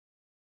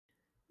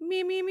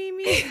Me.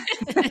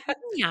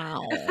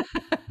 Meow.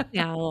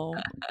 Meow.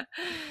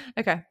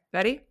 Okay,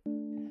 ready?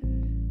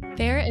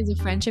 There is a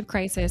friendship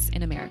crisis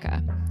in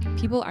America.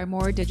 People are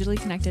more digitally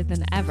connected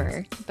than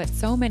ever, but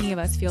so many of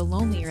us feel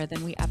lonelier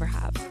than we ever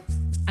have.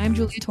 I'm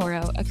Julia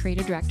Toro, a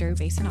creative director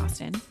based in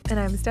Austin. And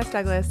I'm Steph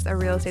Douglas, a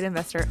real estate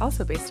investor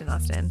also based in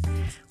Austin.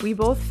 We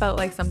both felt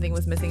like something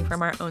was missing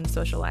from our own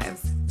social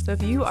lives. So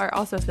if you are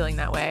also feeling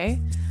that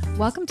way,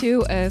 welcome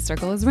to A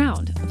Circle is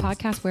Round, a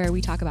podcast where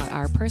we talk about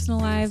our personal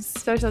lives,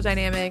 social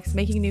dynamics,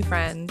 making new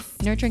friends,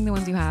 nurturing the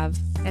ones you have,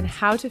 and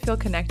how to feel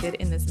connected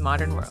in this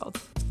modern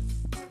world.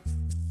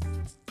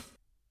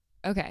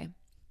 Okay.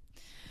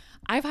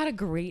 I've had a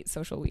great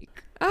social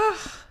week.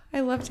 Oh, I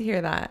love to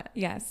hear that.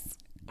 Yes.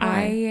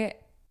 Why?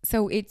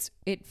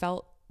 It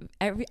felt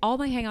all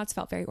my hangouts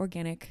felt very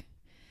organic.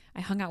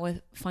 I hung out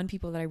with fun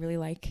people that I really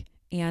like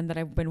and that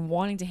I've been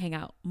wanting to hang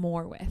out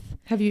more with.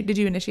 Did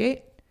you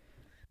initiate?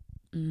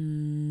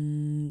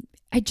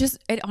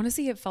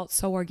 It felt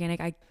so organic.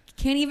 I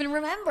can't even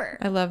remember.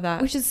 I love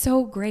that. Which is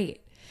so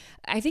great.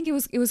 I think it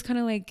was kind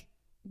of like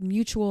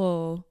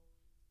mutual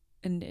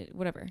and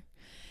whatever.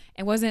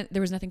 There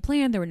was nothing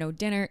planned. There were no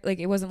dinner. Like,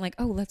 it wasn't like,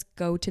 oh, let's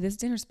go to this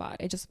dinner spot.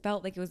 It just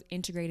felt like it was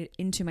integrated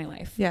into my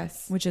life.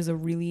 Yes. Which is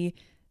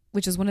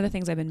one of the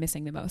things I've been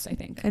missing the most, I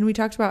think. And we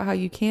talked about how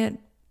you can't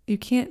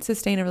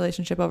sustain a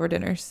relationship over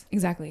dinners.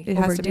 Exactly. It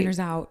over has to dinners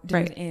be, out,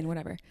 dinners right. in,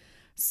 whatever.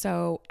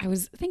 So I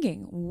was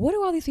thinking, what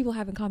do all these people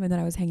have in common that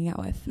I was hanging out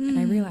with? And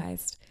I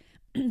realized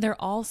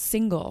they're all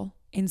single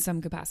in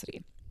some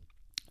capacity.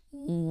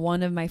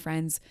 One of my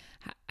friends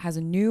has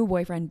a new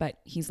boyfriend, but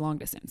he's long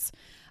distance.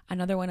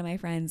 Another one of my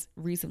friends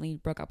recently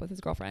broke up with his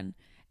girlfriend.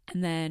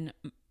 And then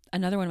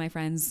another one of my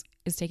friends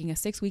is taking a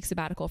 6-week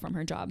sabbatical from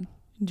her job.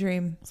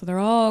 Dream. So they're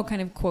all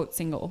kind of, quote,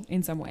 single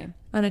in some way.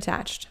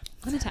 Unattached.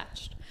 And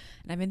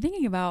I've been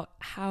thinking about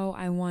how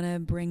I want to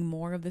bring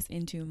more of this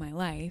into my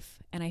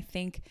life. And I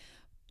think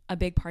a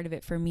big part of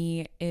it for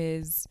me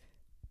is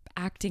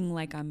acting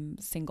like I'm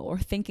single or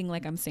thinking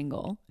like I'm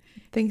single.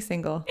 Think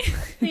single.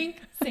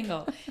 Think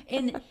single.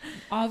 And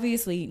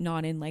obviously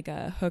not in like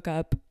a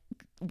hookup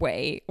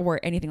way or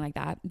anything like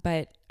that.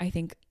 But I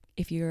think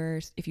if you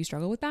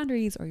struggle with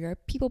boundaries or you're a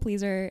people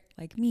pleaser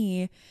like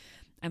me,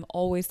 I'm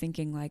always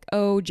thinking like,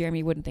 oh,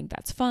 Jeremy wouldn't think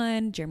that's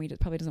fun. Jeremy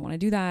probably doesn't want to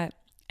do that.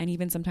 And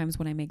even sometimes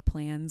when I make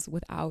plans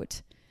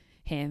without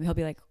him, he'll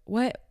be like,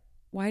 what?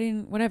 Why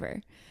didn't,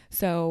 whatever.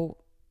 So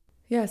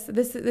yes,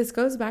 this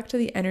goes back to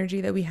the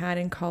energy that we had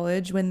in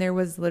college when there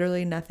was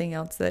literally nothing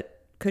else that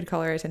could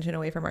call our attention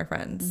away from our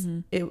friends.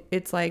 Mm-hmm.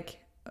 It's like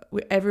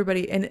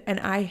everybody, and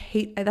I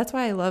hate, that's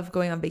why I love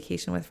going on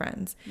vacation with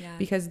friends,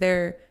 because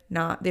they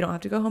don't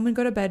have to go home and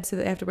go to bed so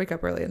they have to wake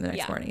up early in the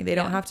next morning. They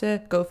don't have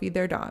to go feed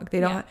their dog.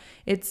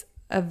 It's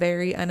a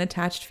very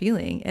unattached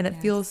feeling, and it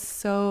feels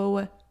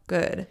so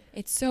good.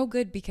 It's so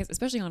good because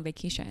especially on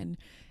vacation,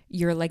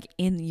 you're like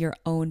in your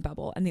own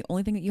bubble and the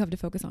only thing that you have to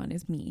focus on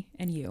is me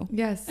and you.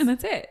 Yes. And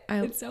that's it.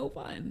 It's so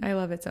fun. I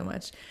love it so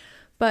much.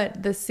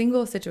 But the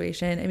single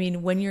situation, I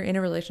mean, when you're in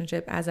a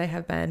relationship, as I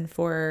have been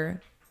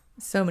for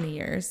so many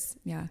years.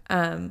 Yeah.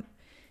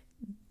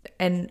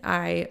 And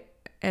I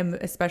am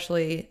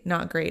especially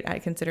not great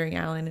at considering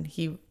Alan, and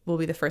he will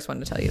be the first one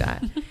to tell you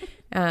that.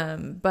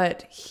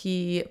 But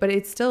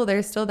there's still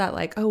that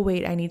like, oh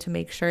wait, I need to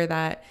make sure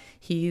that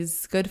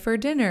he's good for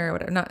dinner or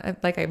whatever. Not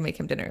like I make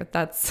him dinner.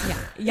 That's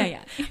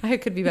yeah. I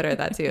could be better at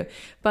that too.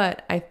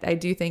 But I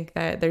do think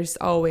that there's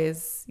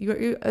always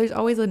there's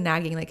always a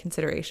nagging like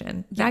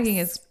consideration. Yes. Nagging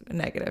is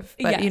negative,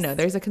 but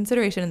there's a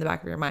consideration in the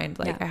back of your mind.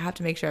 Like I have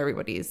to make sure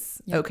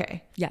everybody's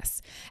okay.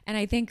 Yes. And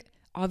I think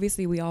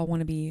obviously we all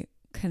want to be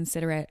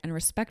considerate and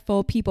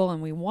respectful people,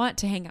 and we want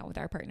to hang out with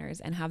our partners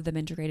and have them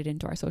integrated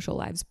into our social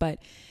lives. But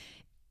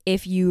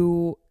if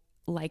you,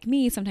 like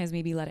me, sometimes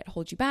maybe let it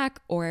hold you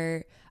back,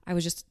 or I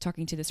was just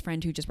talking to this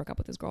friend who just broke up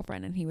with his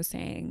girlfriend, and he was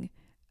saying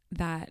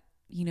that,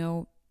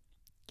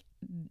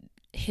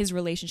 his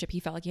relationship, he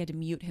felt like he had to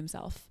mute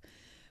himself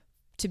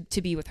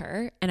to be with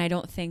her. And I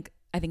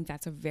think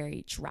that's a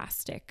very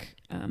drastic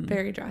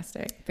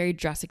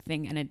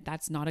thing. And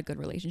that's not a good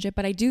relationship.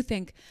 But I do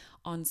think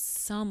on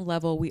some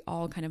level, we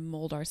all kind of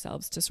mold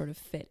ourselves to sort of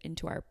fit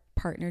into our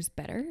partners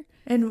better.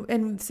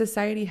 And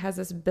society has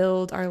us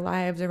build our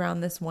lives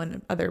around this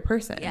one other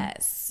person.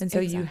 Yes. And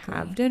so you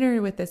have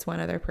dinner with this one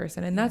other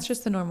person, and that's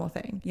just the normal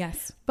thing.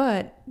 Yes.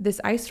 But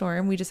this ice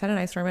storm, we just had an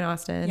ice storm in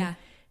Austin. Yeah.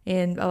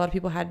 And a lot of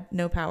people had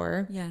no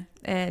power. Yeah.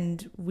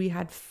 And we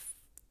had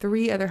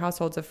 3 other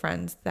households of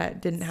friends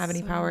that didn't have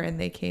any power,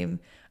 and they came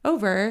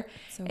over,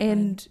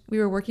 and we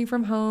were working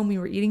from home. We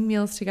were eating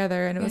meals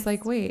together, and it was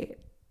like, wait,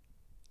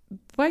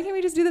 why can't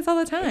we just do this all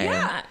the time?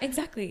 Yeah,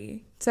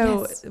 exactly.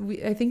 So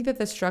I think that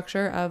the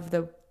structure of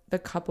the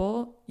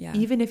couple,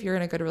 even if you're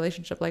in a good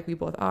relationship like we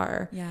both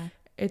are,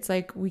 it's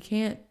like we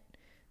can't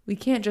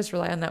just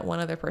rely on that one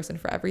other person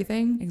for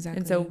everything. Exactly.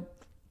 And so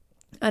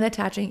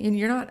unattaching, and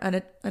you're not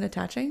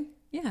unattaching.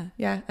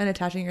 Yeah.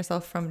 Unattaching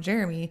yourself from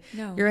Jeremy.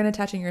 No. You're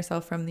unattaching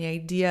yourself from the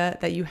idea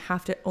that you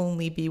have to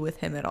only be with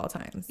him at all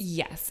times.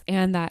 Yes.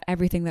 And that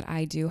everything that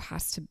I do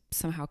has to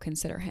somehow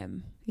consider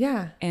him.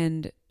 Yeah.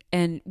 And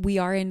we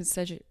are in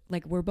such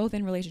like, we're both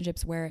in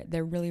relationships where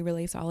they're really,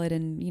 really solid.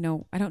 And, you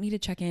know, I don't need to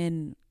check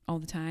in all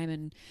the time.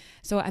 And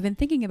so I've been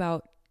thinking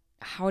about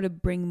how to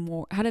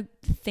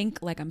think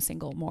like I'm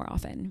single more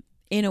often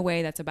in a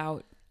way that's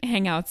about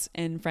hangouts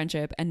and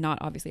friendship and not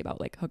obviously about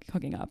like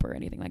hooking up or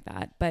anything like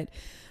that. But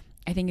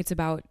I think it's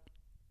about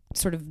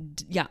sort of,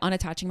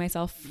 unattaching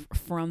myself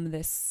from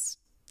this.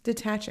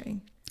 Detach.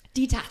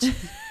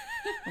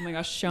 Oh my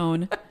gosh,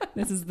 Shone.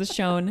 This is the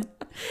Shone.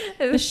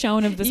 The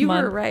Shone of this you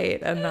month. You were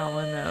right on that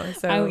one though.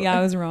 So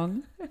I was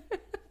wrong.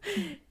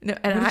 No,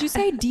 and what did you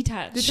say?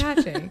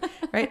 Detaching,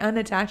 right?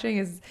 Unattaching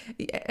is,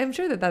 I'm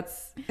sure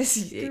that's,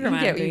 you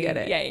get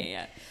it.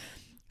 Yeah.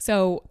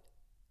 So,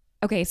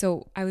 okay.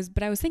 So I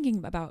was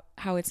thinking about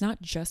how it's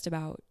not just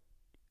about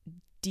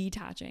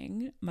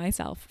detaching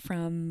myself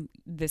from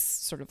this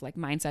sort of like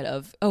mindset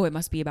of, oh, it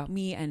must be about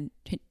me and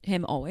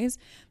him always,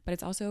 but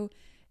it's also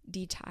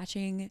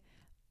detaching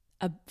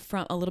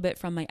a little bit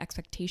from my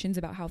expectations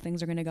about how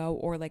things are going to go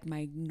or like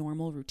my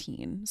normal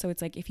routine. So it's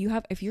like if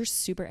you're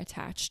super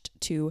attached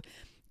to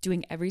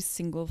doing every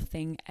single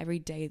thing every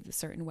day the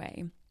certain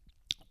way,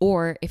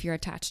 or if you're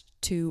attached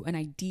to an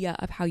idea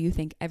of how you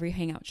think every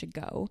hangout should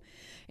go,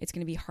 it's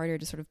going to be harder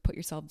to sort of put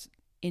yourselves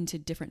into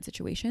different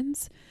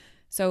situations.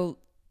 So,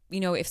 you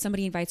know, if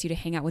somebody invites you to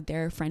hang out with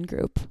their friend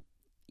group,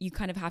 you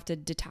kind of have to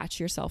detach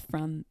yourself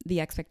from the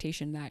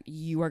expectation that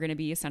you are going to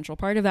be a central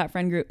part of that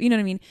friend group. You know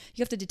what I mean?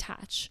 You have to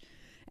detach.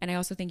 And I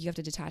also think you have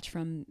to detach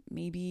from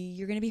maybe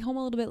you're going to be home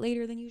a little bit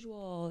later than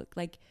usual.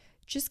 Like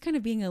just kind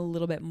of being a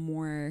little bit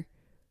more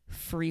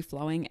free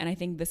flowing. And I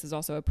think this is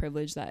also a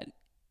privilege that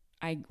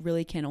I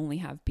really can only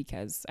have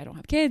because I don't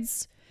have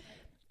kids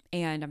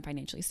and I'm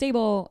financially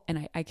stable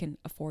and I can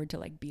afford to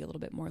like be a little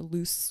bit more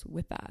loose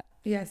with that.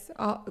 Yes.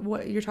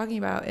 What you're talking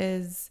about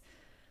is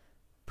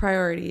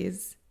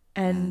priorities.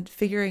 And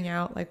figuring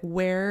out like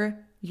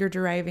where you're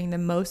deriving the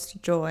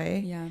most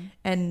joy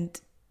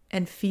and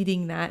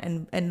feeding that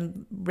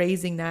and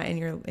raising that in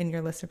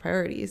your list of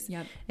priorities.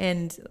 Yep.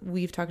 And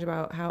we've talked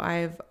about how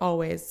I've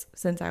always,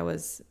 since I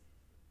was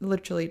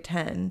literally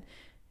 10,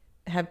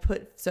 have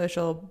put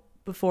social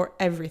before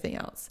everything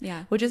else.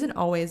 Yeah. Which doesn't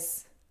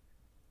always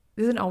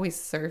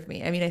serve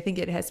me. I mean, I think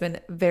it has been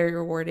very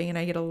rewarding and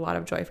I get a lot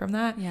of joy from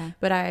that. Yeah.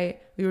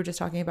 But we were just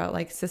talking about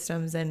like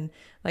systems and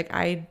like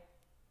I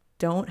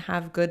don't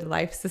have good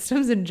life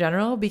systems in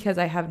general because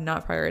I have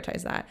not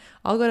prioritized that.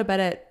 I'll go to bed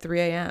at 3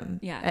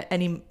 a.m.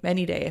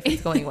 Any day if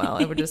it's going well.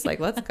 And we're just like,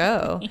 let's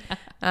go.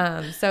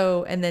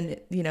 So, and then,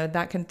 you know,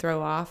 that can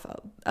throw off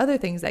other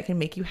things that can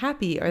make you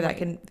happy or that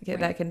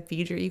can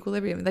feed your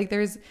equilibrium. Like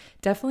there's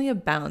definitely a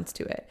balance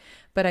to it.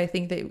 But I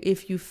think that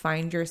if you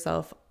find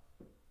yourself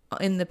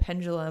in the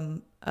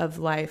pendulum of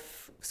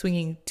life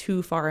swinging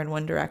too far in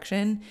one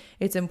direction,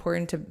 it's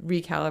important to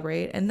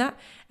recalibrate.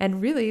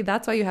 And really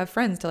that's why you have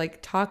friends to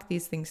like talk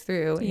these things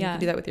through. And you can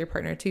do that with your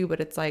partner too, but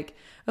it's like,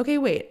 okay,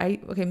 wait,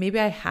 maybe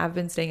I have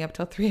been staying up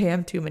till 3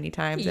 a.m. too many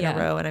times in a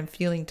row and I'm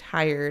feeling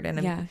tired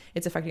and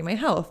it's affecting my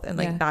health and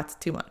like that's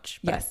too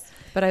much.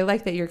 But I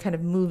like that you're kind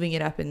of moving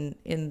it up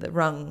in the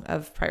rung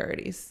of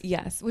priorities.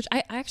 Yes. Which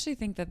I actually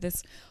think that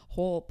this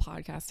whole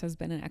podcast has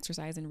been an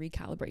exercise in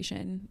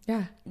recalibration.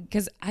 Yeah.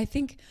 Because I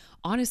think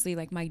honestly,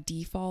 like my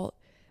default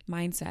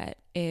mindset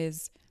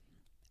is,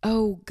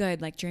 oh,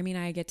 good. Like Jeremy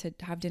and I get to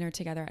have dinner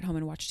together at home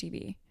and watch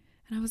TV.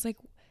 And I was like,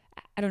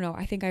 I don't know.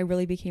 I think I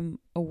really became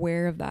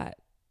aware of that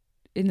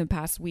in the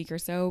past week or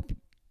so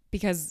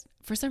because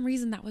for some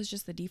reason that was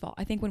just the default.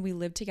 I think when we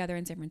lived together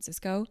in San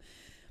Francisco,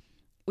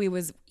 we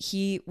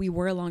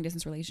were a long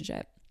distance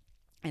relationship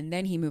and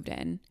then he moved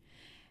in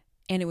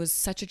and it was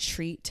such a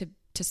treat to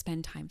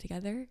spend time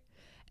together.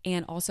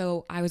 And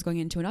also I was going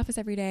into an office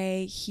every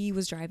day. He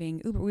was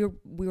driving Uber.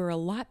 We were a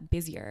lot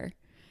busier.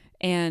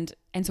 And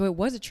so it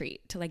was a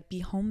treat to like be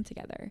home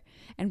together.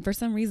 And for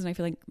some reason, I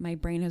feel like my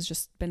brain has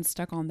just been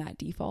stuck on that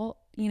default,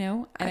 you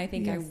know? And I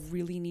think I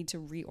really need to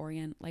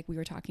reorient, like we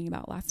were talking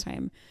about last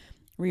time,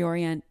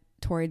 reorient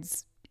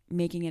towards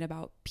making it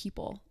about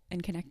people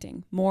and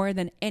connecting more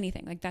than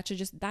anything. Like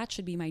that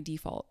should be my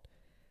default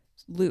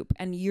loop.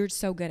 And you're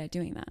so good at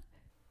doing that.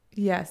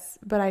 Yes.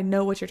 But I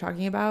know what you're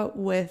talking about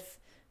with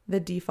the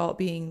default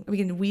being,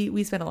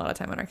 we spend a lot of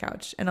time on our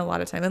couch and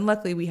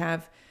luckily we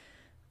have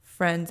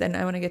friends, and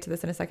I want to get to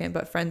this in a second,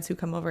 but friends who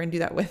come over and do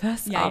that with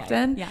us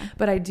often. Yeah.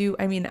 But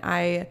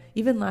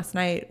even last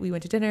night we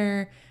went to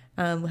dinner,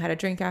 had a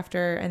drink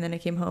after, and then I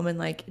came home and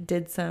like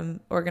did some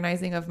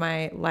organizing of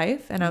my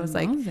life. And I was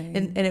like,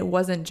 and it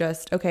wasn't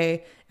just,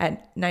 okay,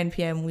 at 9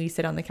 p.m. we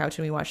sit on the couch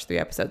and we watch 3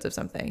 episodes of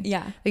something.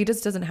 Yeah. Like it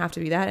just doesn't have to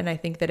be that. And I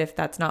think that if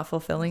that's not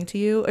fulfilling to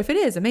you, if it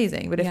is,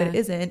 amazing, but if it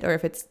isn't, or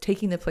if it's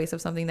taking the place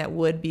of something that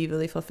would be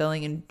really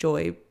fulfilling and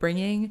joy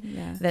bringing,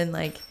 then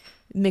like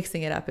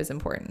mixing it up is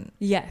important.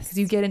 Yes. Because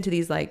you get into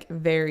these like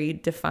very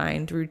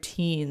defined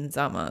routines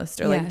almost,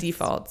 or like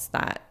defaults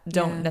that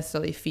don't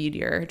necessarily feed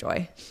your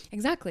joy.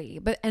 Exactly.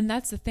 And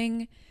that's the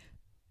thing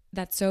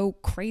that's so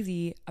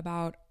crazy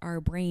about our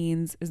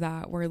brains, is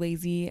that we're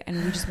lazy and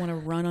we just want to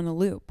run on a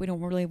loop. We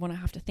don't really want to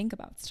have to think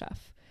about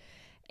stuff.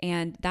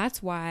 And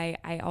that's why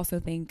I also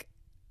think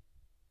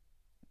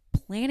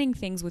planning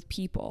things with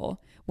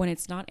people when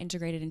it's not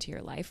integrated into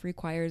your life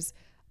requires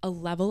a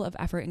level of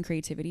effort and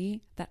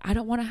creativity that I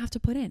don't want to have to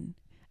put in.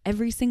 I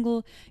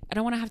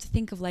don't want to have to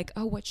think of like,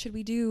 oh, what should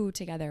we do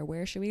together?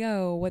 Where should we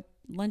go? What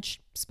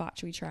lunch spot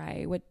should we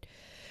try?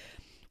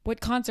 What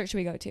concert should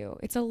we go to?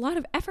 It's a lot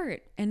of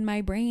effort, and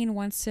my brain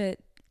wants to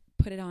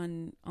put it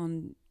on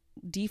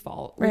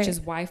default, which is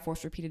why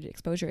forced repeated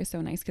exposure is so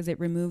nice, because it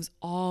removes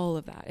all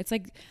of that. It's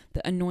like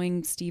the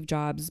annoying Steve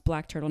Jobs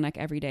black turtleneck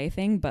everyday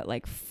thing, but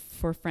like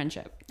for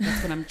friendship.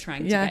 That's what I'm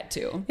trying to get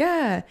to.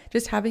 Yeah.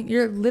 Just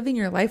you're living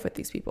your life with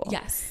these people.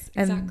 Yes.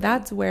 Exactly. And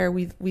that's where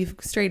we've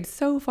strayed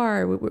so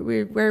far,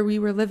 where we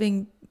were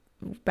living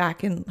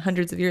back in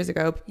hundreds of years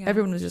ago.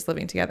 Everyone was just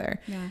living together.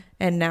 Yeah.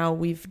 And now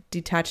we've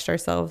detached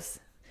ourselves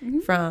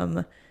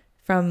from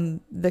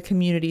the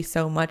community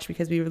so much,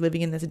 because we were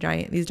living in these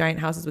giant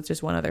houses with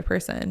just one other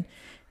person.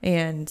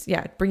 And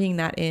bringing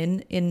that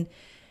in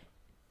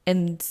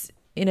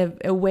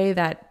a way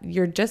that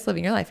you're just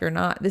living your life.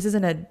 This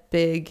isn't a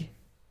big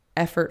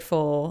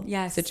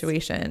effortful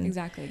situation.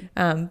 Exactly.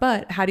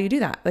 But how do you do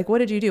that? Like, what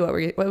did you do?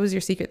 What was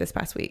your secret this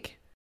past week?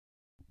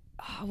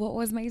 Oh, what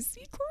was my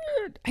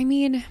secret? I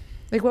mean,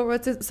 like,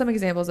 what's some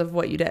examples of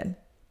what you did?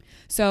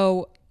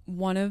 So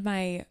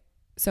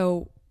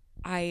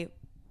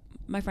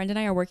my friend and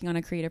I are working on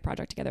a creative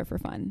project together for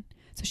fun.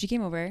 So she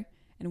came over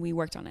and we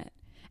worked on it.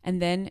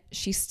 And then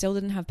she still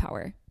didn't have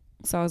power.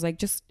 So I was like,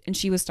 and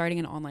she was starting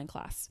an online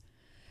class.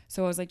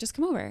 So I was like, just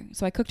come over.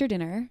 So I cooked her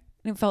dinner,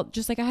 and it felt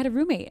just like I had a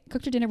roommate.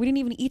 Cooked her dinner. We didn't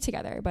even eat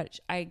together, but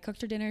I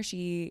cooked her dinner.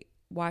 She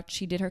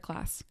did her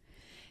class,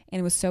 and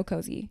it was so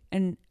cozy.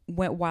 And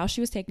while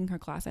she was taking her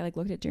class, I like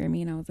looked at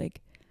Jeremy and I was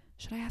like,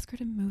 should I ask her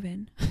to move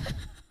in?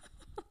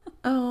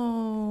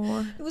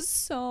 Oh, it was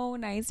so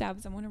nice to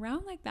have someone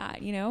around like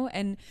that,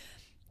 and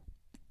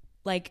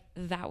like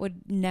that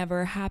would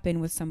never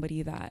happen with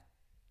somebody that,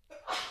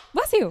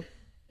 bless you.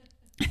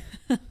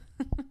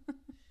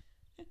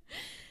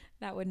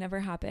 That would never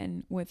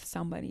happen with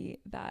somebody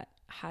that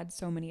had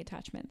so many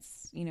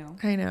attachments,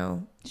 I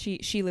know.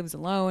 She lives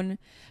alone.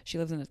 She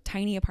lives in a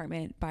tiny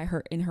apartment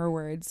in her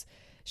words.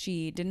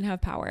 She didn't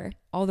have power.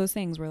 All those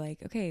things were like,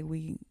 okay,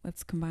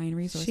 let's combine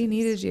resources. She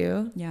needed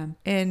you. Yeah.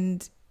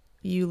 And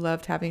you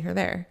loved having her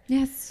there.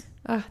 Yes.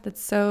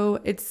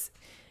 It's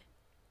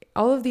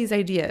all of these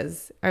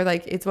ideas are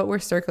like, it's what we're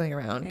circling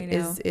around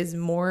is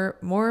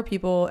more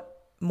people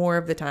more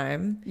of the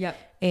time. Yep.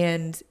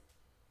 And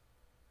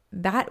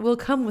that will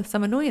come with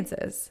some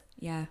annoyances.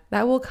 Yeah.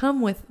 That will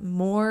come with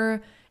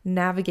more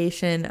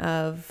navigation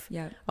of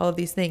all of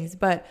these things.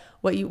 But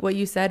what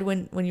you said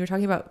when you were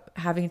talking about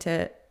having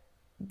to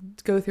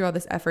go through all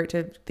this effort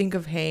to think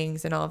of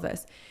hangs and all of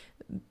this,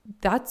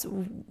 that's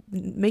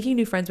making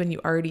new friends when you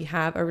already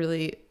have a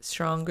really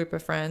strong group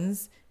of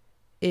friends.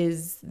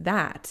 Is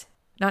that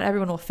not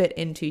everyone will fit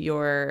into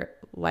your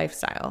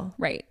lifestyle.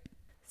 Right.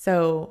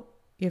 So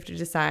you have to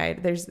decide.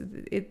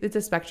 It's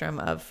a spectrum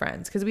of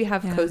friends, because we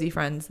have cozy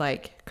friends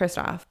like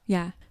Christoph.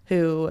 Yeah.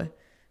 Who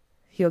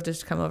he'll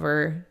just come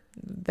over.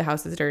 The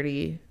house is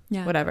dirty.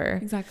 Yeah. Whatever.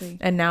 Exactly.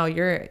 And now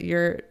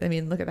you're. I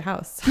mean, look at the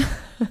house.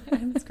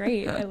 That's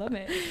great. I love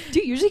it. Do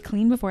you usually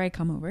clean before I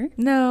come over?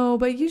 No,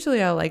 but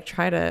usually I'll like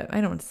try to.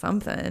 I don't know,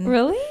 something.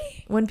 Really?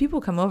 When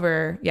people come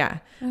over,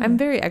 I'm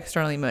very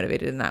externally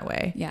motivated in that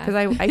way. Yeah. Because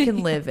I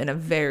can live in a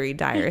very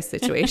dire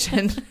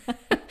situation.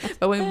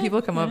 But when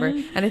people come over,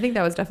 and I think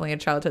that was definitely a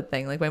childhood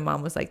thing. Like my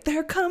mom was like,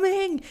 they're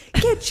coming,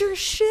 get your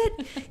shit,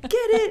 get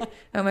it.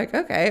 I'm like,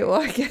 okay,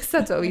 well, I guess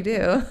that's what we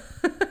do.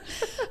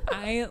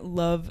 I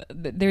love,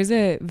 there's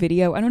a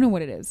video, I don't know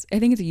what it is. I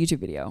think it's a YouTube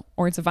video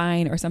or it's a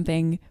Vine or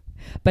something,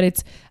 but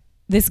it's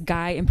this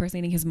guy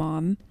impersonating his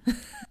mom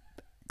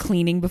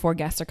cleaning before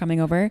guests are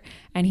coming over,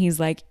 and he's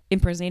like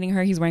impersonating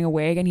her. He's wearing a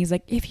wig, and he's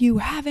like, if you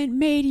haven't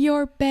made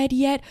your bed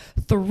yet,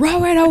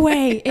 throw it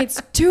away. It's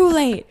too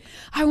late.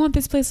 I want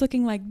this place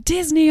looking like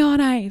Disney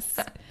on Ice.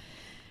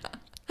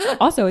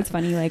 Also, it's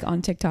funny, like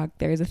on TikTok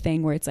there's a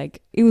thing where it's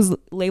like, it was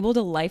labeled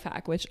a life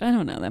hack, which I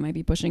don't know, that might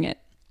be pushing it.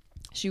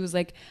 She was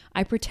like,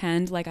 I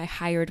pretend like I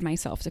hired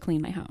myself to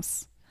clean my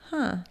house.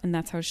 And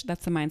that's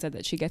that's the mindset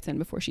that she gets in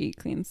before she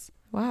cleans.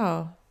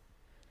 Wow.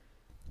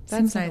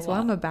 That's nice. Well,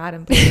 I'm a bad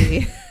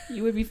employee.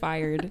 You would be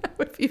fired. I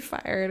would be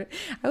fired.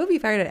 I would be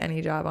fired at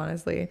any job,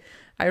 honestly.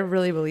 I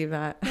really believe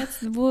that.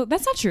 That's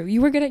not true.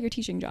 You were good at your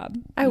teaching job.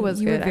 I was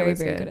good. You were very,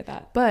 very good at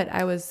that. But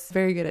I was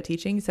very good at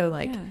teaching. So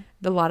like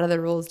a lot of the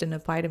rules didn't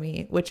apply to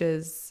me, which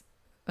is,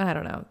 I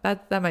don't know.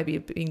 That might be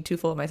being too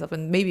full of myself.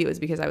 And maybe it was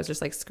because I was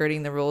just like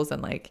skirting the rules,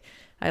 and like,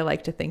 I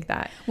like to think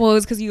that. Well, it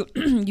was because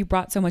you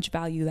brought so much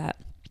value that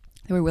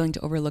they were willing to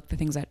overlook the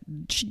things that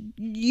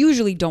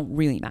usually don't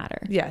really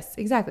matter. Yes,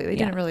 exactly. They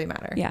didn't really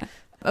matter. Yeah.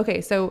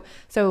 Okay. So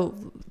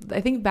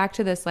I think back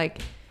to this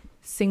like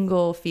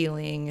single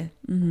feeling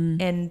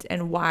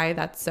and why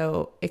that's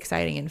so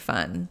exciting and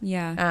fun.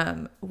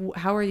 Yeah.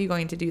 How are you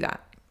going to do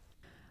that?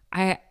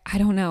 I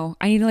don't know.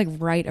 I need to like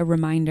write a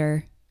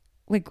reminder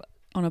like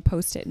on a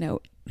Post-it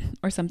note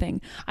or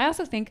something. I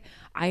also think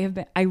I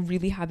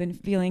really have been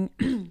feeling,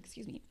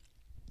 excuse me.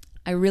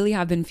 I really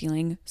have been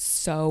feeling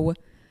so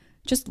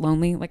just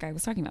lonely, like I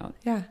was talking about.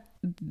 Yeah.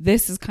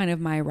 This is kind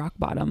of my rock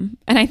bottom.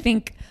 And I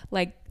think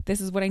like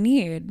this is what I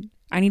need.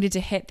 I needed to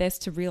hit this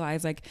to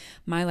realize like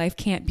my life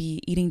can't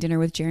be eating dinner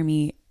with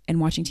Jeremy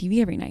and watching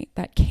TV every night.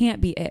 That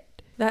can't be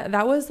it.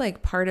 That was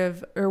like part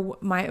of, or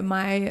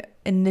my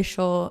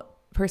initial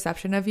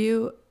perception of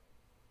you,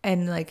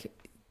 and like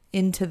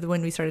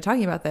when we started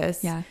talking about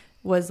this,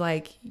 was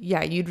like,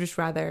 yeah, you'd just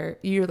rather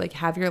you like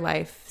have your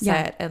life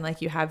set and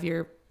like you have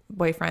your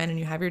boyfriend and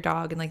you have your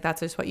dog and like that's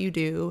just what you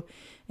do,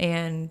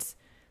 and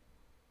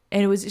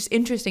it was just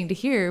interesting to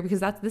hear because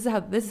this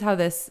is how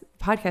this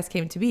podcast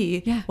came to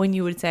be. Yeah. When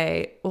you would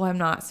say, well, I'm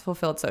not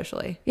fulfilled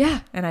socially.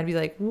 Yeah. And I'd be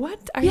like,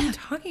 what are you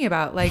talking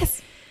about? Like,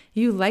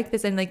 you like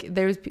this. And like,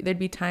 there'd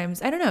be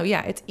times, I don't know.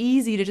 Yeah. It's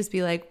easy to just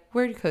be like,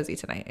 we're cozy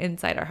tonight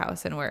inside our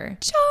house and we're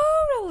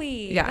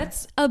totally. Yeah.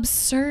 That's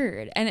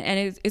absurd. And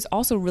it's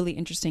also really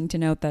interesting to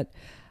note that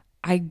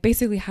I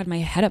basically had my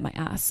head up my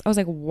ass. I was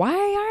like,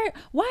 why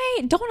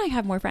don't I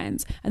have more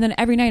friends? And then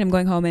every night I'm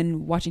going home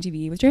and watching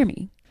TV with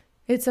Jeremy.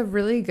 This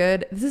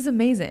is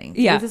amazing.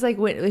 Yeah. This is like,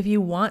 if you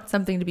want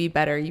something to be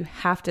better, you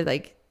have to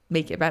like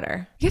make it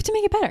better. You have to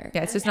make it better.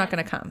 Yeah. It's just not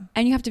going to come.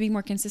 And you have to be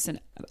more consistent.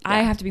 Yeah.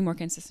 I have to be more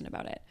consistent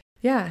about it.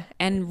 Yeah.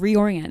 And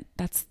reorient.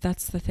 That's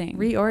the thing.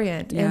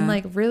 Reorient. Yeah. And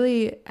like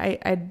really,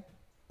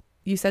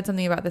 you said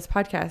something about this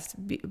podcast,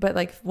 but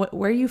like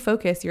where you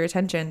focus your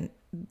attention,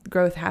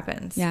 growth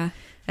happens. Yeah.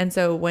 And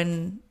so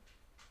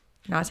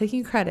not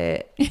taking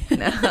credit,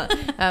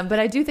 but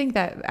I do think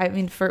that, I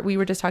mean, we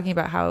were just talking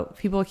about how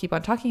people keep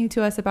on talking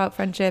to us about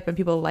friendship and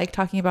people like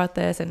talking about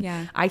this. And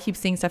I keep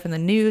seeing stuff in the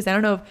news. I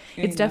don't know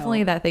if it's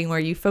definitely that thing where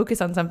you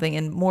focus on something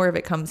and more of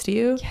it comes to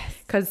you,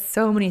 because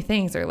so many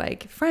things are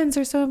like, friends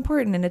are so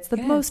important and it's the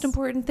most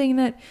important thing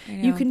that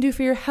you can do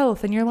for your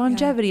health and your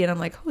longevity. And I'm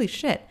like, holy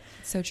shit.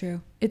 So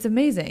true. It's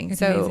amazing.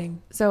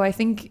 So I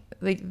think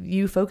like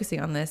you focusing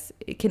on this,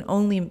 it can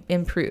only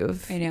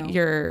improve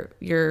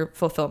your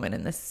fulfillment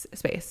in this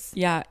space.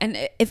 Yeah.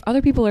 And if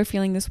other people are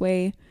feeling this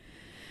way,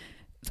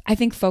 I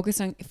think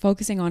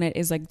focusing on it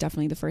is like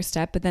definitely the first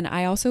step. But then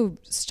I also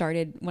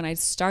when I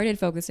started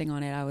focusing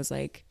on it, I was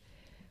like,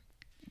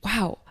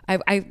 wow,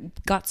 I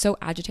got so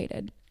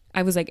agitated.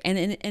 I was like,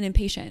 and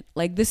impatient.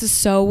 Like, this is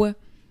so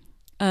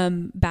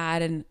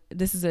bad and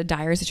this is a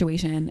dire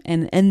situation,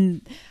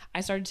 and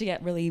I started to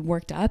get really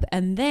worked up.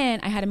 And then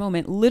I had a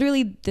moment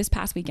literally this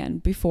past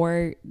weekend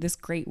before this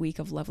great week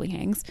of lovely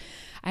hangs.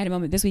 I had a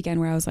moment this weekend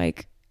where I was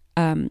like,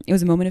 it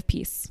was a moment of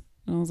peace,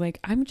 and I was like,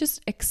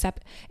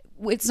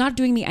 it's not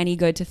doing me any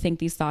good to think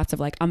these thoughts of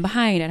like, I'm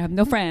behind, I have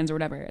no friends or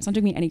whatever. It's not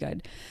doing me any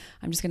good.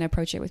 I'm just going to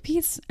approach it with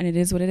peace, and it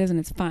is what it is, and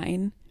it's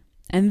fine.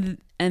 And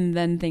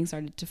then things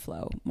started to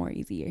flow more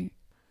easier.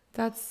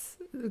 That's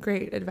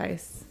great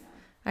advice.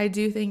 I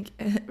do think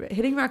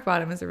hitting rock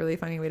bottom is a really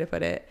funny way to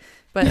put it,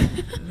 but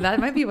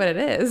that might be what it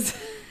is.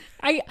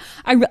 I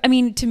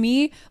mean, to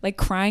me, like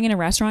crying in a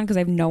restaurant because I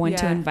have no one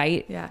to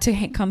invite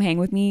to come hang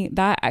with me,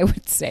 that I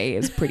would say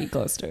is pretty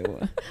close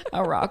to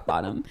a rock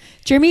bottom.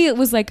 Jeremy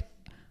was like,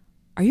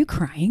 are you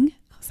crying?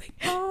 I was like,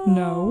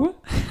 no.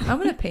 I'm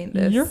going to paint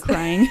this. You're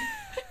crying.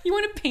 You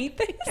want to paint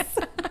this?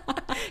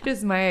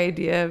 Just my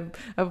idea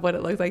of what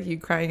it looks like, you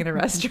crying in a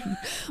restaurant.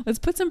 Let's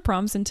put some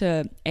prompts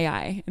into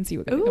AI and see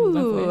what comes up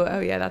with. Oh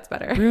yeah, that's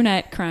better.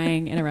 Brunette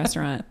crying in a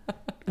restaurant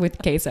with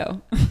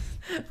queso.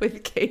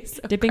 With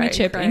queso. Dipping a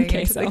chip in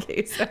queso.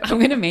 I'm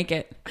going to make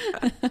it.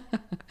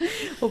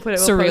 We'll put it.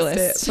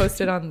 Surrealist. We'll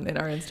post it in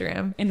our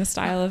Instagram. In the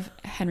style of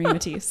Henry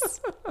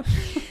Matisse.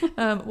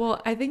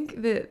 Well, I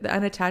think the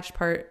unattached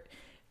part,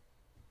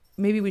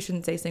 maybe we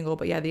shouldn't say single,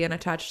 but yeah, the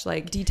unattached,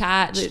 like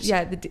detached.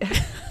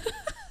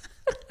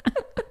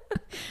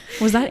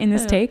 Was that in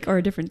this take or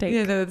a different take?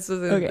 Yeah, no, this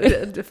was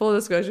okay. Full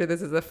disclosure,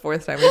 this is the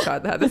fourth time we've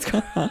had this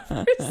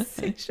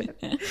conversation.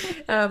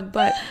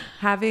 But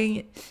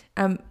having,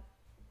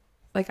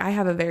 like, I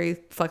have a very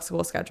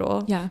flexible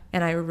schedule. Yeah.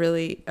 And I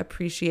really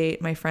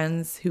appreciate my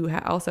friends who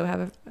also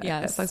have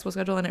a flexible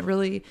schedule. And it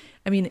really,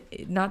 I mean,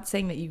 not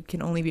saying that you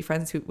can only be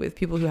friends with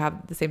people who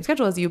have the same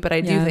schedule as you, but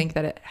I do think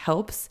that it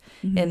helps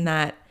in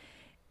that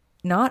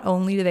not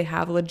only do they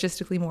have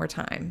logistically more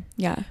time,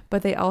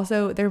 but they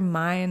also, their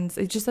minds,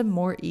 it's just a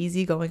more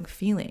easygoing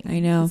feeling. I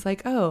know. It's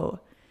like,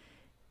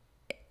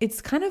 it's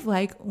kind of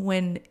like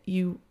when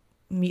you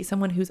meet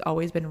someone who's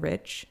always been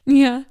rich.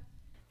 Yeah.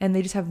 And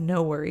they just have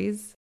no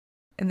worries.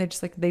 And they're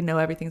just like, they know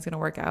everything's going to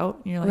work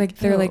out. And you're like,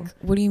 they're like,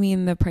 what do you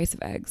mean the price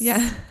of eggs?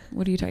 Yeah.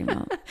 What are you talking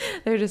about?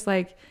 They're just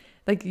like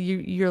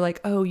you're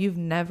like, oh, you've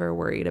never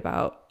worried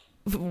about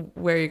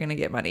where you're going to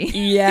get money.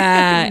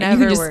 Yeah.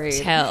 Never you can worried.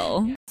 just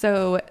tell.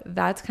 So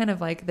that's kind of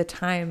like the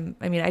time.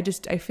 I mean, I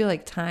feel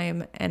like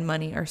time and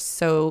money are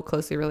so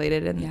closely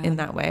related in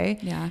that way.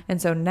 Yeah.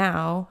 And so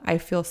now I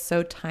feel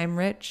so time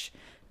rich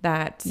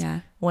that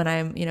when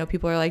I'm,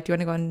 people are like, do you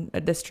want to go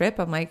on this trip?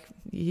 I'm like,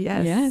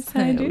 yes.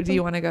 I do. Do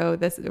you want to go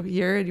this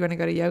year? Do you want to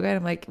go to yoga? And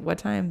I'm like, what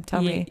time?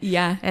 Tell me.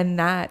 Yeah. And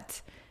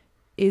that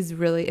is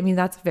really, I mean,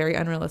 that's very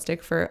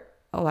unrealistic for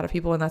a lot of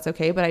people, and that's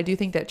okay. But I do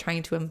think that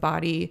trying to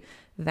embody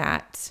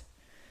that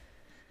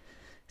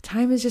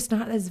time is just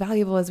not as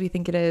valuable as we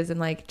think it is, and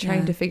like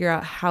trying to figure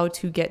out how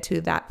to get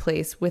to that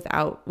place with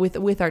our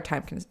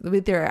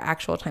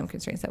actual time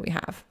constraints that we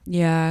have.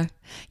 Yeah.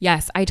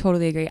 Yes, I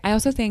totally agree. I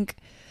also think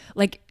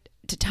like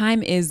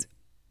time is,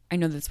 I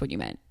know that's what you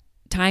meant.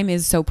 Time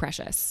is so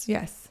precious.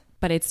 Yes.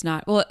 But it's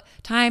not, well,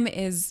 time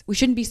is, we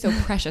shouldn't be so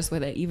precious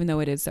with it, even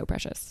though it is so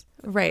precious.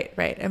 Right.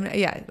 I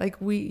mean,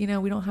 like we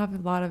don't have a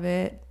lot of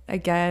it, I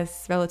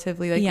guess,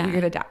 relatively, like you're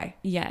going to die.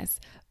 Yes.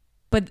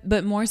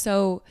 But more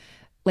so,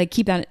 like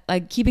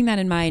keeping that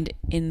in mind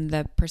in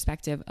the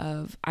perspective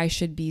of I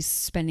should be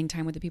spending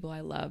time with the people I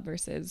love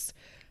versus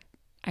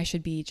I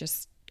should be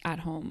just at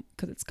home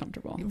because it's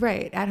comfortable.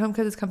 Right. At home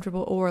because it's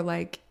comfortable, or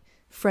like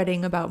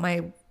fretting about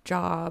my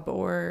job,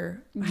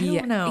 or I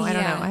don't know.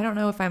 I don't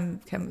know if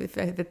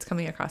it's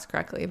coming across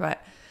correctly,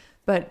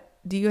 but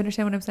do you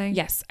understand what I'm saying?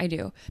 Yes, I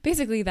do.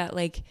 Basically that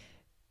like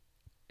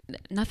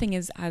nothing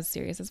is as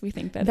serious as we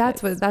think that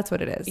that's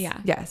what it is. Yeah.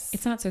 Yes.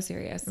 It's not so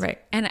serious. Right.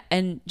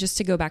 And just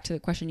to go back to the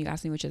question you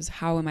asked me, which is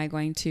how am I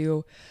going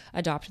to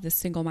adopt this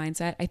single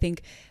mindset? I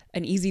think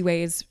an easy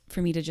way is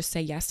for me to just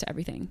say yes to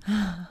everything.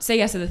 Say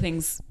yes to the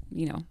things,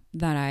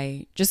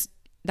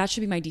 that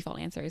should be my default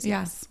answer is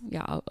yes.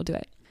 Yeah, I'll do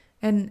it.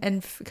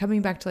 And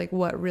coming back to like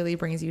what really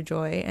brings you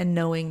joy, and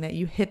knowing that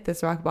you hit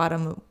this rock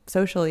bottom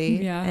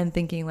socially, and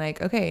thinking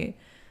like, okay,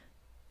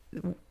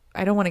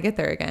 I don't want to get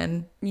there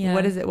again. Yeah.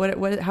 What is it?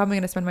 How am I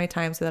going to spend my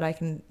time so that I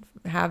can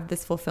have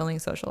this fulfilling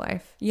social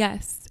life?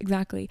 Yes,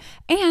 exactly.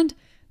 And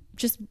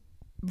just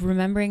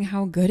remembering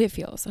how good it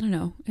feels. I don't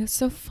know. It's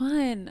so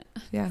fun.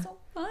 Yeah. It's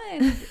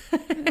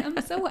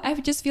so fun. I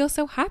just feel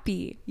so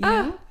happy. You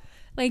know?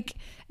 Like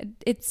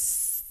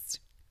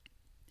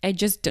I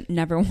just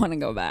never want to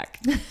go back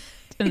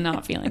to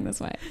not feeling this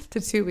way. To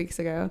 2 weeks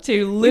ago.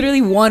 To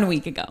literally 1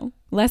 week ago.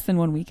 Less than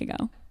 1 week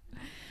ago.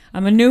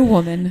 I'm a new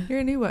woman. You're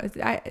a new one.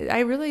 I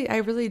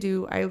really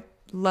do. I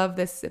love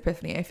this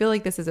epiphany. I feel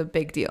like this is a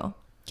big deal.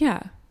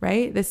 Yeah.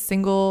 Right? This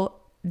single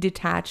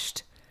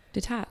detached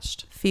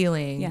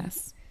feeling.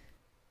 Yes.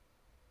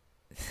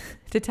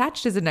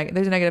 Detached is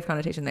there's a negative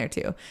connotation there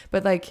too.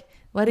 But like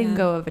letting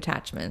go of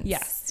attachments.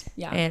 Yes.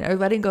 Yeah. Or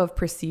letting go of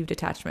perceived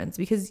attachments,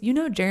 because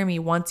Jeremy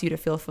wants you to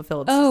feel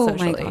fulfilled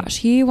socially. Oh my gosh.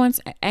 He wants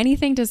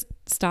anything to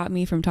stop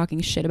me from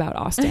talking shit about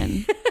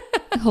Austin.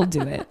 He'll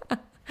do it.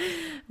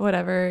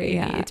 Whatever.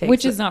 Yeah. It takes.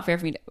 Which is not fair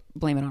for me to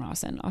blame it on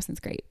Austin.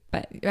 Austin's great,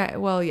 but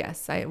well,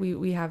 yes, we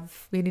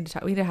need to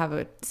talk. We need to have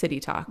a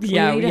city talk.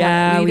 Yeah.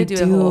 We need to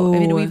do a whole. I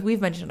mean,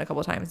 we've mentioned it a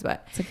couple times,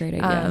 but it's a great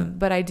idea.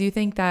 But I do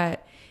think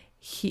that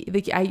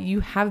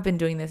you have been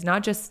doing this,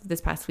 not just this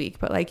past week,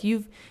 but like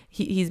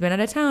he's been out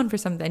of town for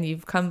something.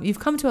 You've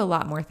come to a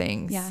lot more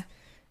things. Yeah.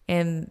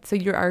 And so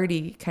you're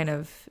already kind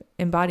of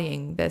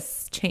embodying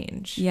this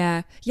change.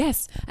 Yeah.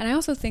 Yes. And I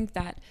also think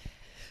that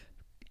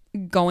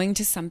going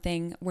to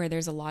something where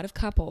there's a lot of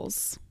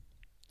couples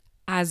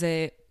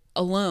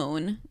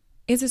alone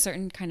is a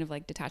certain kind of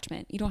like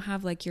detachment. You don't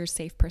have like your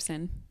safe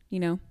person,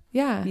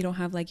 Yeah. You don't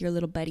have like your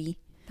little buddy.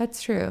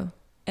 That's true.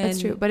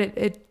 That's true. But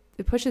it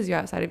pushes you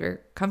outside of your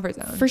comfort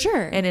zone. For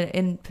sure. And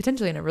in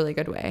potentially in a really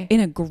good way. In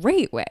a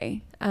great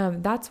way.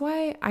 That's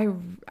why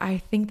I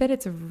think that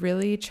it's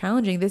really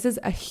challenging. This is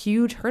a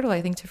huge hurdle,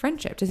 I think, to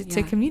friendship,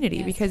 to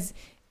community, because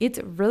it's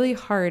really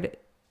hard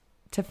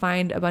to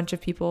find a bunch of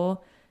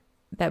people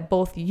that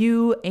both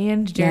you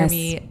and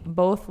Jeremy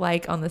both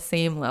like on the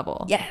same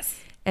level. Yes.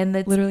 And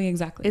that's literally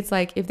exactly. It's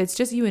like, if it's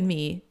just you and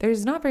me,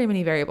 there's not very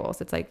many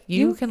variables. It's like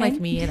you can like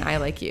me and I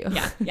like you.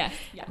 Yeah. Yeah.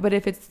 Yeah. But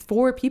if it's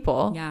 4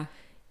 people,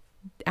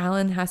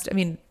 Alan has to, I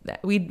mean,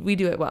 we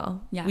do it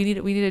well. Yeah. We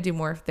need to do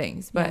more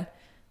things, but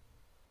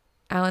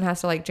Alan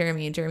has to like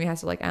Jeremy, and Jeremy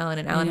has to like Alan,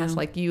 and Alan has to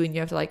like you, and you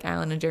have to like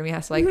Alan, and Jeremy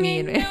has to like me.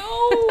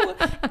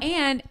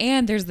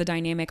 And there's the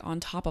dynamic on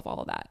top of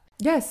all of that.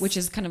 Yes. Which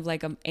is kind of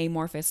like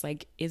amorphous.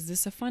 Like, is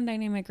this a fun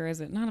dynamic or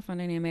is it not a fun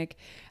dynamic?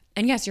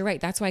 And yes, you're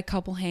right. That's why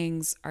couple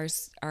hangs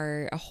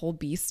are a whole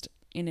beast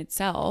in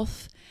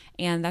itself.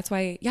 And that's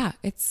why,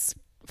 it's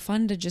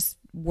fun to just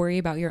worry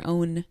about your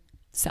own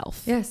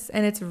self. Yes.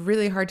 And it's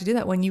really hard to do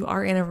that when you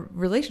are in a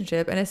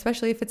relationship, and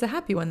especially if it's a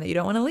happy one that you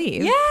don't want to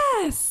leave.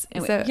 Yes.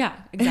 So, yeah,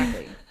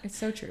 exactly. It's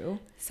so true.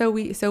 So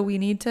we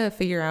need to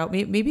figure out,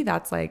 maybe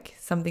that's like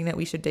something that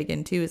we should dig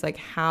into, is like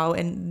how,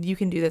 and you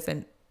can do this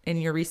in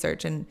your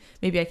research, and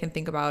maybe I can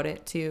think about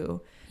it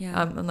too.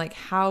 Yeah. And like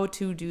how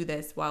to do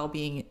this while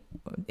being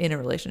in a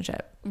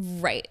relationship.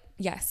 Right.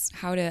 Yes.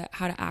 How to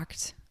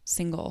act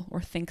single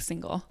or think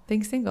single?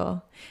 Think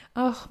single.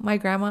 Oh, my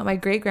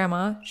great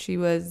grandma,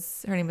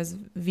 her name was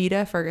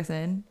Vita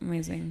Ferguson.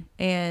 Amazing.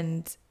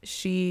 And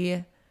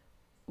she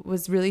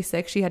was really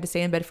sick. She had to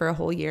stay in bed for a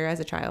whole year as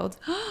a child.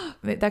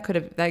 That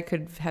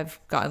could have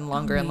gotten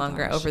longer and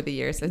longer over the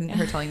years in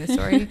her telling the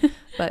story.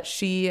 But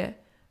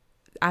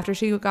after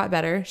she got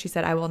better, she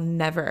said, she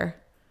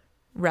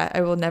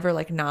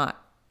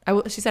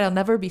said, I'll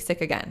never be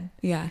sick again.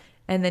 Yeah.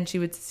 And then she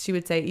would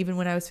say, even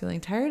when I was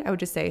feeling tired, I would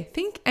just say,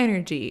 think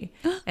energy.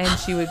 And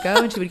she would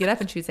go and she would get up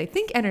and she would say,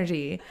 think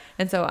energy.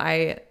 And so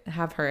I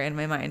have her in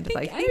my mind,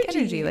 think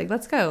energy. Like,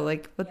 let's go.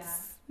 Like,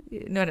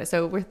 no.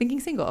 So we're thinking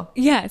single.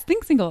 Yes.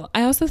 Think single.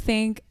 I also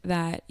think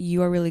that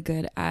you are really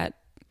good at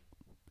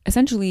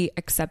essentially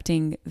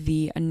accepting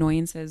the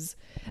annoyances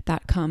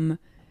that come,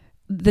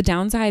 the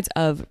downsides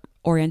of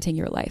orienting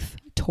your life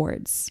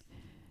towards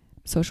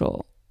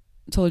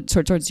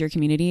towards your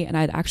community. And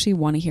I'd actually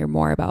want to hear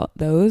more about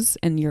those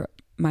and your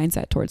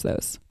mindset towards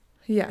those.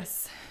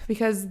 Yes,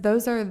 because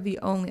those are the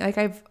only, like,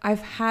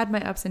 I've had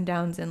my ups and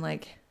downs in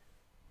like,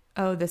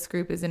 oh, this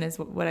group isn't as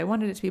what I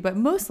wanted it to be, but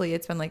mostly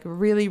it's been like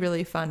really,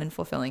 really fun and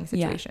fulfilling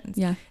situations.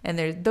 Yeah.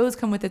 And those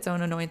come with its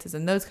own annoyances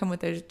and those come with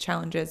their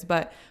challenges.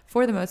 But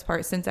for the most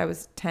part, since I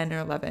was 10 or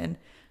 11,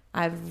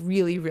 I've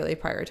really, really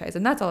prioritized.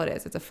 And that's all it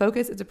is. It's a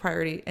focus, it's a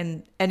priority,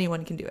 and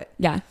anyone can do it.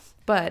 Yeah.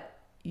 But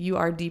you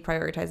are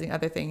deprioritizing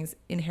other things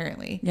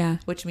inherently. Yeah.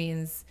 Which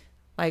means,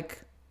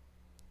 like,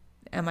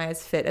 am I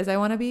as fit as I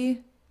want to be?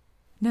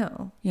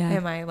 No. Yeah.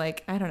 Am I,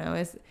 like, I don't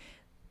know,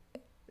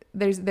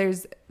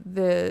 there's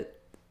the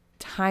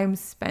time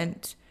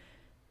spent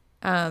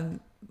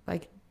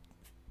like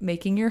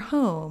making your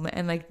home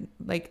and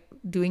like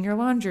doing your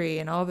laundry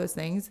and all of those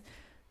things.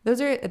 Those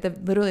are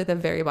literally at the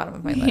very bottom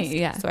of my list.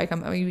 Yeah. So we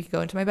could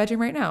go into my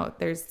bedroom right now.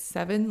 There's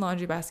 7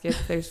 laundry baskets.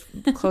 There's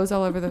clothes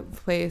all over the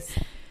place.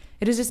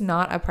 It is just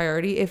not a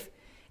priority. If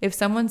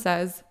someone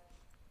says,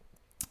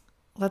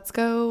 let's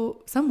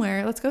go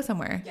somewhere.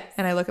 Yes.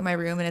 And I look at my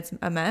room and it's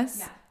a mess.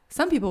 Yeah.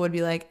 Some people would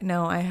be like,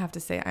 no, I have to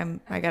stay.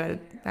 I gotta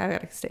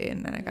stay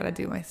and then I gotta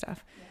do my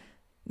stuff. Yeah.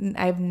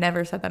 I've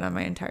never said that in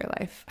my entire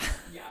life.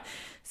 Yeah.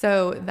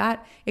 So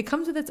that it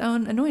comes with its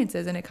own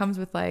annoyances, and it comes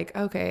with like,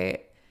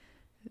 okay,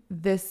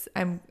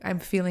 I'm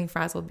feeling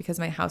frazzled because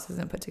my house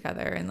isn't put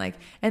together,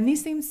 and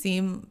these things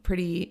seem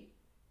pretty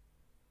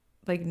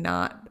like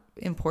not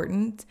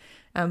important.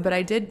 But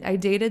I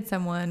dated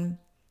someone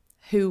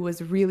who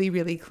was really,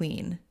 really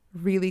clean,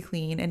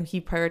 and he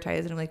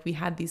prioritized, and like we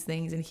had these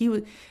things, and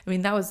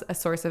that was a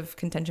source of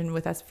contention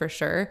with us for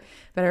sure.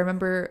 But I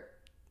remember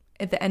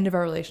at the end of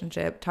our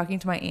relationship talking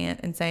to my aunt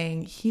and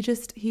saying,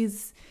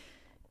 he's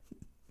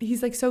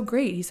like so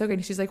great. He's so great.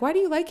 And she's like, why do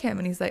you like him?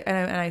 And he's like,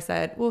 and I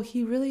said, well,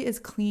 he really is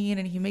clean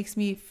and he makes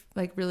me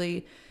like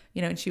really,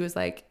 and she was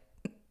like,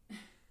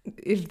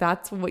 if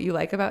that's what you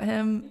like about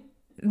him,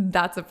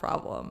 that's a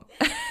problem.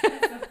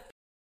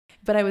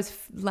 But I was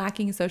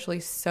lacking socially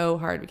so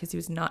hard because he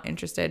was not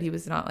interested. He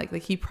was not like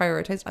he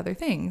prioritized other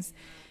things.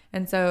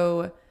 And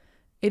so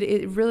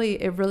it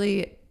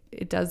really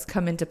does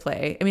come into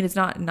play. I mean, it's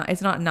not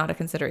a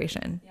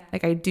consideration. Yeah.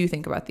 Like I do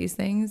think about these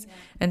things. Yeah.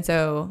 And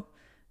so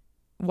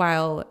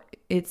while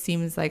it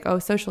seems like, oh,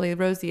 socially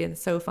rosy and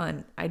so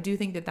fun, I do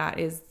think that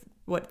is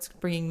what's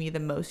bringing me the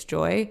most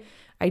joy.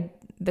 I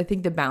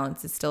think the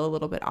balance is still a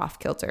little bit off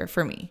kilter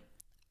for me.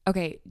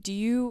 Okay. Do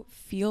you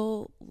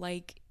feel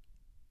like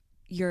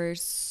your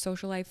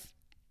social life,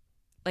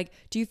 like,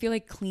 do you feel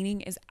like cleaning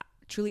is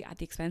truly at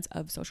the expense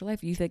of social life?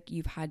 Do you think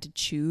you've had to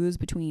choose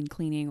between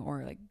cleaning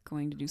or like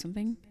going to do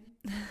something?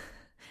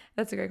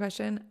 That's a great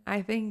question.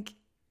 I think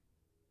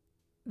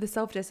the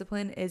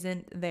self-discipline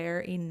isn't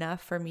there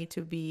enough for me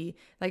to be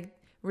like,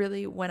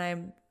 really, when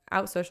I'm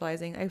out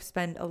socializing, I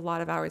spend a lot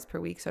of hours per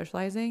week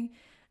socializing.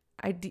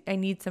 I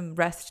need some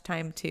rest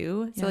time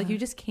too. So like you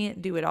just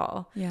can't do it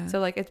all. Yeah. So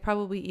like it's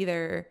probably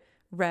either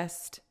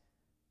rest,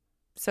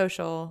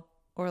 social,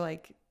 or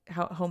like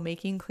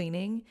homemaking,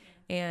 cleaning,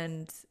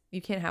 and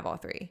you can't have all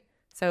three.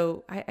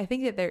 So I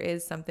think that there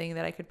is something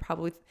that I could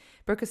probably,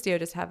 Brooke Castillo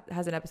just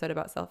has an episode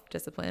about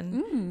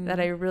self-discipline that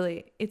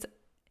it's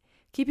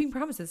keeping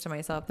promises to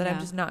myself that I'm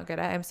just not good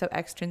at. I'm so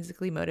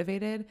extrinsically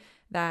motivated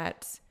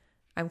that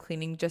I'm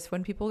cleaning just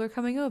when people are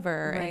coming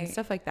over and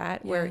stuff like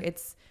that, where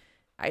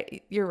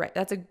you're right.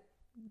 That's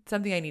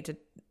something I need to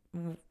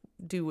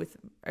do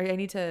I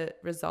need to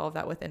resolve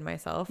that within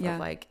myself of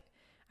like,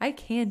 I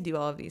can do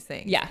all of these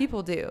things. Yeah.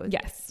 People do.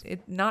 Yes.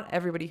 Not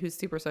everybody who's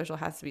super social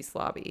has to be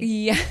slobby.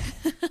 Yeah.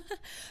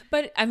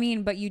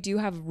 But you do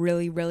have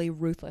really, really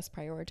ruthless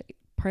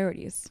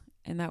priorities,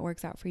 and that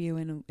works out for you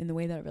in the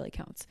way that it really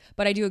counts.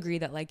 But I do agree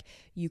that like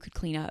you could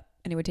clean up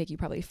and it would take you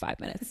probably 5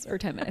 minutes or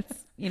 10 minutes,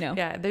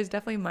 Yeah. There's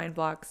dedefinitely mind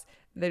blocks.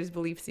 There's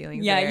belief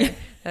ceilings there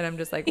that I'm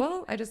just like,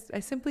 well, I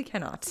simply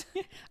cannot.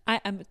 I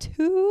am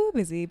too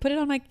busy. Put it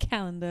on my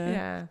calendar.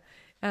 Yeah.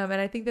 And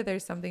I think that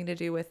there's something to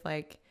do with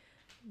like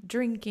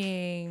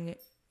drinking,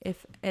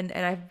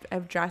 and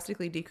I've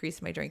drastically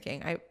decreased my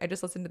drinking. I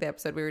just listened to the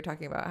episode we were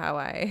talking about how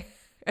I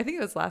I think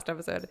it was last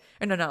episode.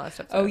 Or no, not last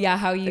episode. Oh yeah,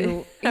 how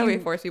we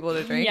force people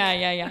to drink.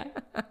 Yeah.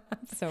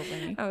 So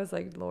funny. I was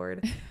like,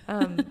 Lord.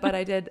 But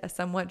I did a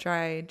somewhat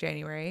dry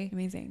January.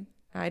 Amazing.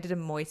 I did a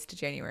moist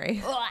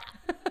January.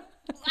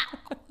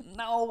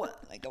 No,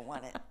 I don't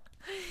want it.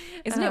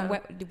 Isn't it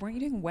wet? Weren't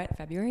you doing wet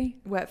February?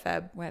 Wet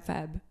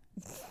Feb.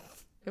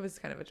 It was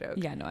kind of a joke.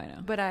 Yeah, no, I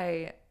know. But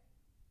I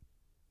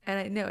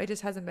know it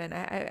just hasn't been.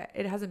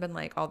 It hasn't been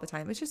like all the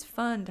time. It's just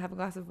fun to have a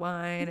glass of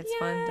wine. It's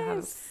fun to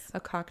have a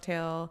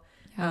cocktail.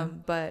 Yeah.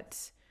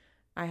 But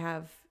I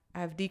have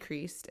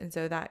decreased, and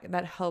so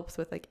that helps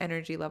with like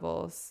energy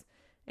levels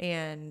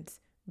and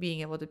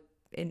being able to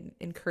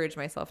encourage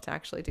myself to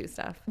actually do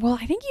stuff. Well,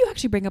 I think you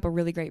actually bring up a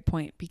really great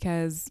point,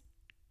 because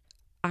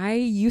I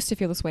used to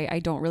feel this way. I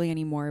don't really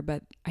anymore,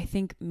 but I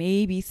think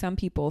maybe some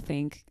people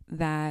think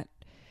that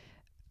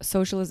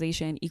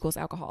socialization equals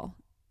alcohol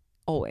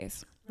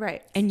always.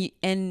 Right.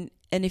 And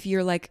if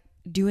you're like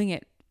doing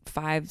it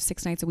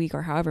 5-6 nights a week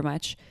or however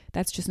much,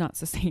 that's just not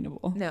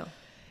sustainable. No.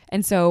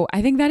 And so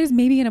I think that is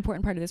maybe an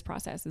important part of this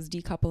process, is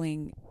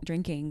decoupling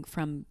drinking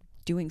from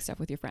doing stuff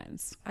with your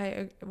friends.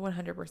 I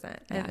 100%.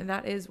 Yeah. And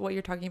that is what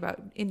you're talking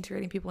about,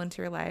 integrating people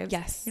into your lives.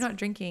 Yes. You're not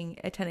drinking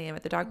at 10 a.m.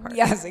 at the dog park.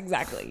 Yes,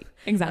 exactly.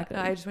 Exactly.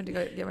 I just went to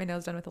go get my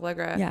nails done with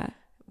Allegra. Yeah.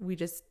 We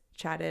just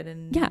chatted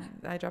and yeah.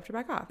 I dropped her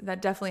back off.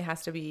 That definitely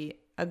has to be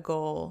a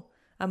goal,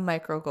 a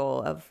micro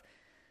goal of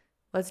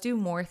let's do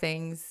more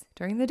things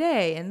during the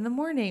day in the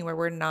morning where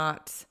we're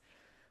not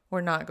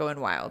going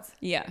wild.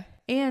 Yeah.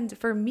 And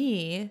for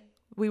me,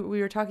 we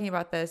were talking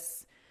about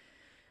this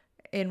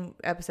in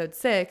episode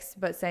 6,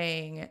 but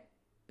saying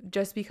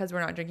just because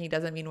we're not drinking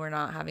doesn't mean we're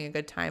not having a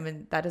good time.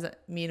 And that doesn't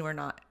mean we're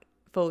not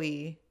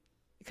fully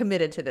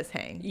committed to this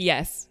hang.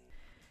 Yes.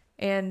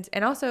 And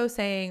also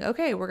saying,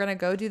 okay, we're going to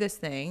go do this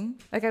thing.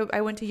 Like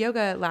I went to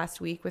yoga last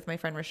week with my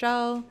friend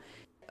Rochelle.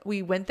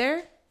 We went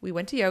there, we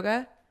went to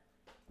yoga,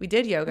 we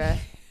did yoga,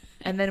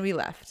 and then we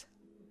left.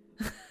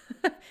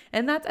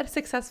 And that's a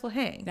successful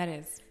hang. That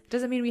is.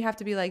 Doesn't mean we have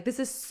to be like, this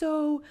is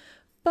so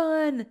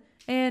fun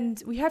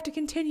and we have to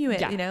continue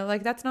it. Yeah. You know,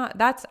 like that's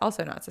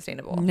also not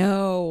sustainable.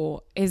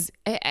 No.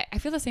 I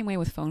feel the same way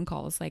with phone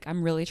calls. Like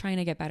I'm really trying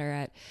to get better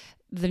at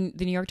the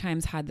New York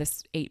Times had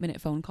this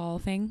 8-minute phone call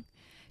thing.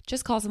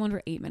 Just call someone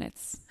for 8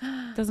 minutes.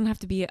 Doesn't have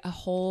to be a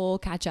whole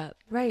catch up.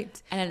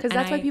 Right. Because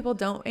that's why people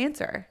don't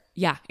answer.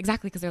 Yeah,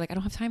 exactly. Because they're like, I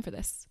don't have time for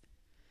this.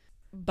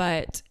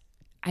 But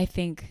I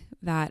think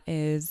that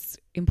is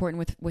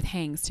important with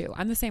hangs too.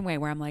 I'm the same way,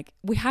 where I'm like,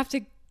 we have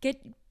to get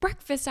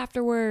breakfast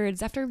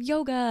afterwards, after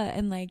yoga,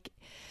 and like,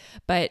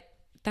 but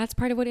that's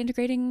part of what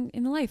integrating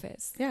in the life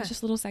is. Yeah. It's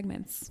just little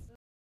segments.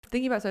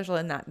 Thinking about social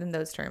in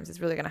those terms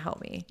is really going to help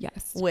me.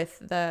 Yes. With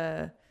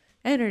the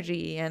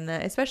energy and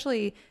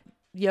especially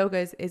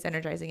yoga is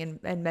energizing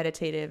and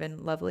meditative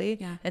and lovely.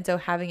 Yeah. And so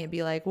having it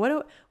be like,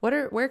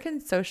 where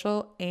can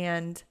social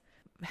and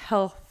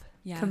health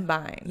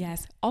combine?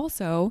 Yes.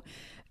 Also,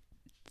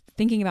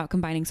 thinking about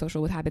combining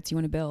social with habits you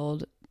want to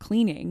build,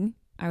 cleaning.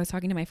 I was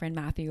talking to my friend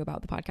Matthew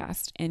about the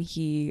podcast, and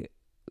he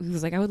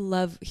was like,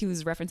 he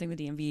was referencing the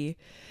DMV.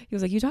 He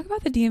was like, you talk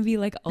about the DMV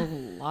like a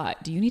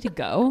lot. Do you need to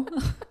go?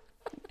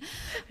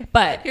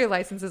 But your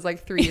license is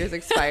like 3 years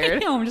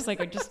expired. I'm just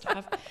like, I just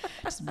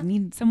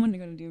need someone to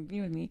go to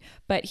DMV with me.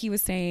 But he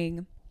was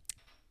saying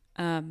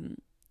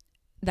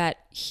that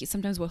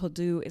sometimes what he'll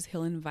do is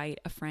he'll invite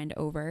a friend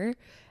over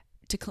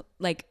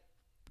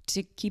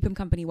to keep him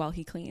company while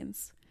he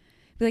cleans.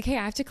 Be like, hey,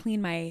 I have to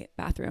clean my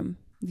bathroom.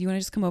 Do you want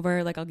to just come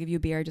over? Like, I'll give you a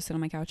beer, just sit on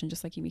my couch and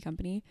just like keep me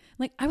company.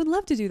 Like, I would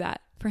love to do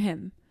that for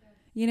him.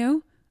 You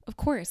know, of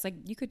course, like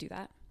you could do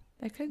that.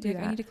 I could do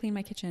that. I need to clean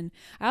my kitchen.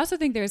 I also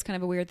think there's kind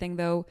of a weird thing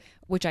though,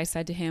 which I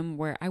said to him,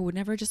 where I would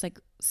never just like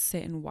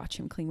sit and watch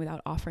him clean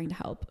without offering to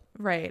help.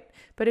 Right.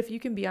 But if you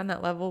can be on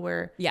that level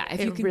where if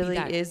it you can really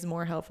is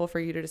more helpful for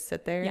you to just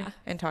sit there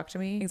and talk to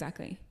me.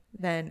 Exactly.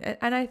 Then,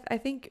 and I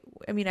think,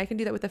 I mean, I can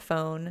do that with the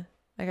phone.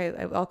 Like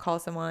I'll call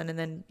someone and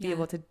then be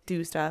able to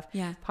do stuff.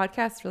 Yeah.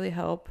 Podcasts really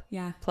help.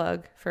 Yeah.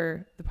 Plug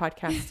for the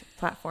podcast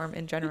platform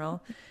in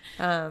general.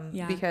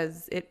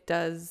 Because it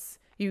does,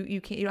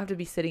 you don't have to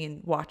be sitting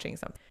and watching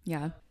something.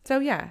 Yeah. So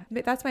yeah,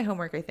 that's my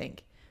homework, I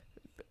think.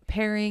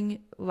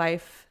 Pairing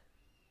life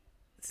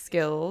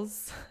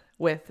skills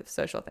with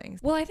social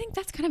things. Well, I think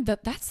that's kind of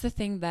that's the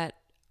thing that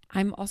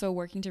I'm also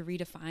working to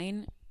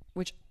redefine,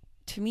 which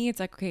to me, it's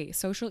like, okay,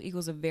 social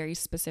equals a very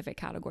specific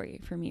category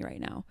for me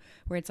right now,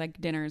 where it's like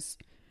dinners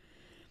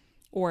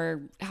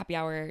or happy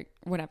hour,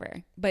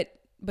 whatever. But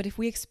if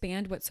we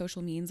expand what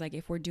social means, like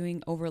if we're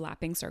doing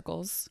overlapping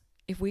circles,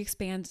 if we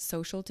expand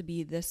social to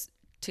be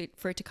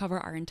for it to cover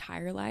our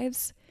entire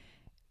lives,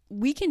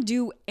 we can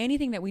do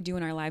anything that we do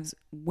in our lives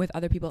with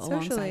other people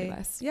alongside of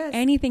us. Yes.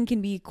 Anything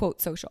can be,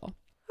 quote, social.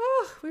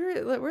 Oh,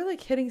 we're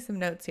like hitting some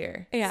notes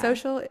here. Yeah.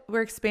 Social,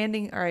 we're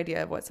expanding our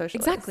idea of what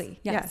social is. Exactly.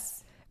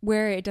 Yes.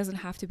 Where it doesn't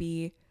have to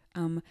be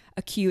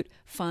a cute,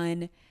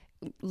 fun,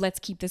 let's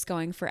keep this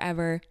going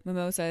forever,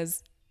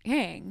 mimosas,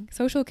 hang.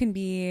 Social can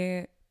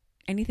be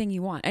anything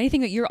you want.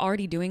 Anything that you're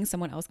already doing,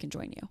 someone else can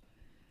join you.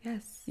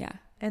 Yes. Yeah.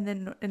 And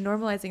then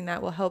normalizing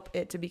that will help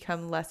it to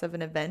become less of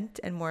an event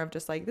and more of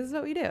just like, this is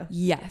what we do.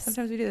 Yes.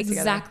 Sometimes we do this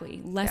exactly.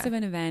 together. Less of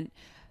an event,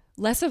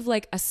 less of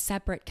like a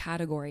separate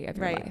category of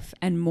your life,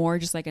 and more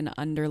just like an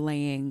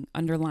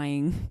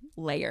underlying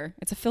layer.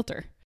 It's a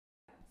filter.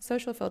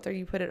 Social filter,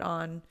 you put it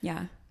on.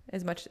 Yeah.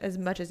 As much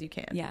as you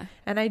can. Yeah.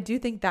 And I do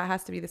think that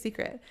has to be the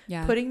secret.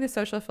 Yeah. Putting the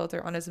social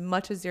filter on as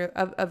much as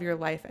of your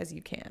life as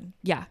you can.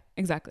 Yeah,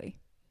 exactly.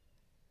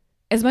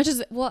 As much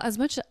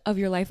of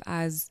your life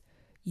as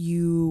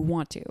you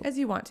want to. As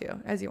you want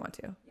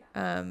to.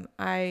 Yeah.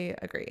 I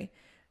agree.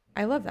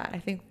 I love that. I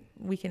think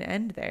we can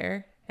end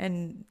there,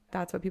 and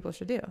that's what people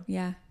should do.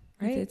 Yeah.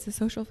 Right? It's a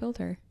social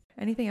filter.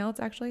 Anything else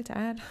actually to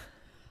add?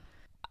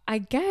 I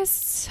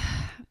guess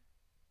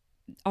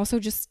also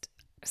just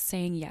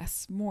saying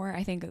yes more.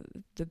 I think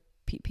the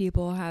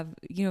people have,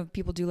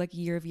 people do like a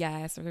year of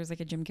yes, or there's like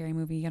a Jim Carrey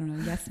movie, I don't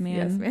know, Yes Man.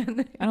 Yes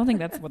Man. I don't think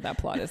that's what that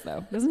plot is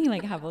though. Doesn't he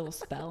like have a little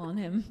spell on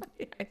him?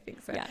 Yeah, I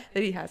think so. Yeah.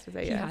 That he has to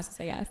say yes. He has to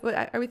say yes.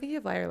 But are we thinking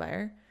of Liar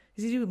Liar?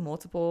 Does he do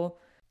multiple?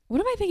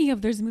 What am I thinking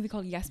of? There's a movie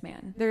called Yes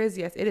Man. There is,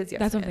 yes. It is Yes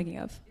That's Man. What I'm thinking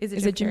of.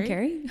 Is it Jim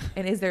Carrey?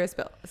 And is there a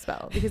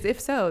spell? Because if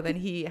so, then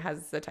he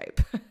has the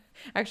type.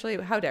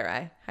 Actually, how dare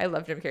I? I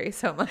love Jim Carrey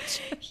so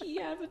much. He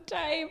has a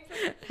type.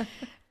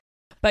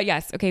 But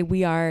yes, okay,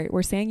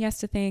 we're saying yes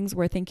to things.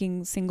 We're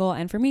thinking single.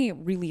 And for me,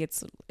 really,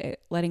 it's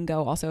letting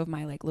go also of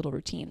my like little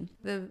routine.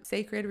 The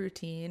sacred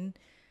routine.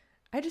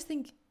 I just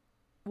think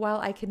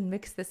while I can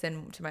mix this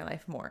into my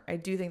life more, I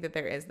do think that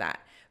there is that.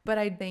 But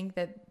I think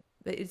that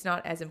it's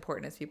not as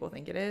important as people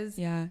think it is.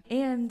 Yeah.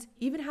 And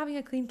even having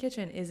a clean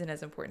kitchen isn't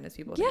as important as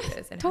people think it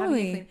is. And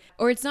totally.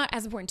 Or it's not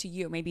as important to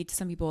you. Maybe to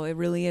some people, it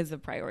really is a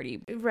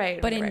priority.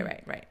 Right. But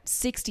right.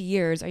 60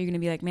 years, are you going to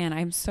be like, man,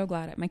 I'm so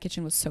glad my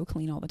kitchen was so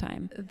clean all the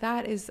time?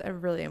 That is a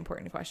really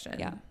important question.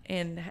 Yeah.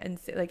 And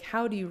like,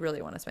 how do you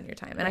really want to spend your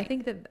time? And I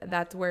think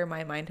that's where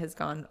my mind has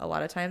gone a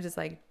lot of times. It's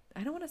like,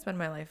 I don't want to spend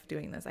my life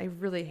doing this. I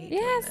really hate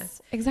doing this.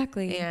 Yes,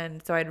 exactly.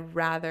 And so I'd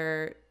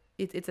rather,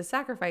 it's a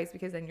sacrifice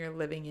because then you're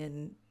living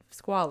in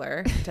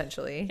squalor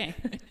potentially. Okay.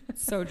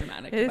 So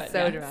dramatic. It is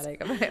so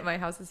dramatic. My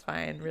house is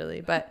fine,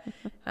 really, but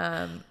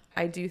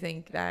I do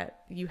think that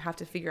you have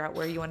to figure out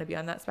where you want to be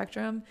on that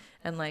spectrum,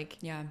 and like,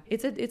 yeah,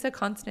 it's a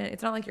constant.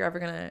 It's not like you're never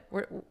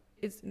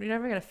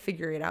gonna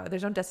figure it out.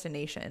 There's no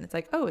destination. It's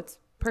like, oh, it's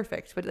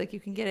perfect, but like you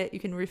can get it, you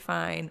can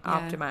refine,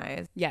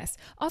 optimize. Yes.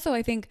 Also,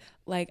 I think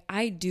like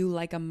I do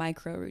like a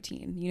micro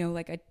routine,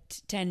 like a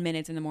 10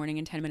 minutes in the morning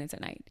and 10 minutes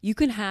at night. You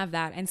can have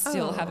that and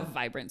still have a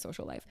vibrant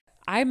social life.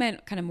 I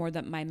meant kind of more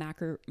that my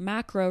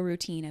macro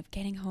routine of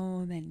getting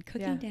home and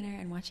cooking dinner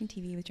and watching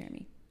TV with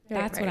Jeremy.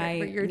 That's what I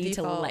need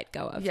to let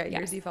go of. Yeah,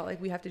 your default,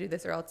 like we have to do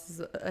this or else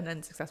it's an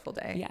unsuccessful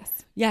day.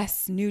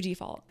 Yes, new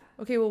default.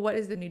 Okay, well, what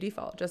is the new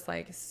default? Just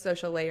like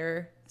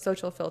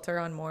social filter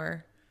on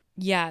more.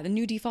 Yeah, the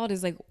new default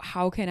is like,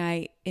 how can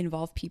I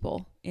involve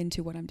people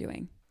into what I'm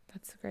doing?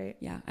 That's great.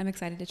 Yeah, I'm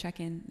excited to check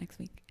in next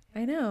week.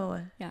 I know.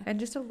 Yeah.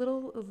 And just a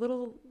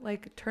little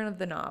like turn of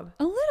the knob.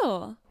 A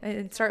little.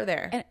 And start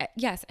there. And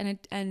yes.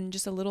 And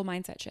just a little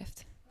mindset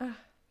shift.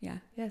 Yeah.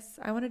 Yes.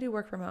 I want to do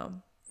work from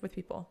home with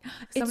people.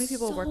 So many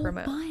people work from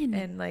home.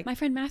 And like my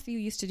friend Matthew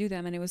used to do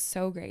them and it was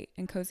so great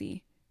and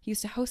cozy. He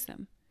used to host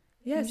them.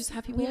 Yes. And just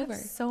have people over.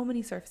 So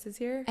many surfaces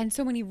here. And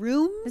so many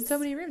rooms.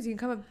 You can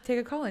come up, take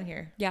a call in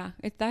here. Yeah.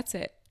 That's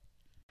it.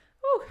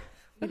 Ooh.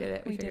 We did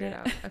it. We figured it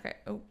out. Okay.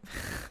 Oh,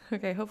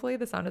 okay. Hopefully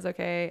the sound is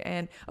okay.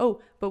 And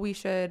but we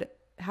should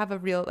have a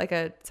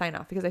sign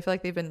off because I feel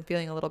like they've been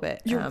feeling a little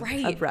bit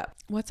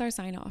abrupt. What's our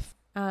sign off?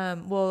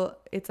 Well,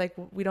 it's like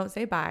we don't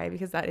say bye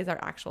because that is our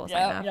actual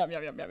sign off.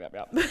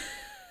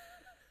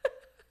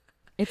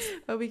 Yep.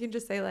 But we can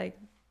just say like,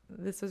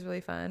 this was really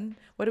fun.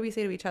 What do we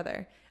say to each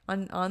other?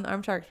 On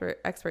Armchair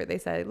Expert, they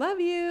said, love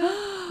you.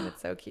 And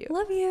it's so cute.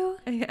 Love you.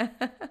 Yeah.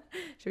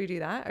 Should we do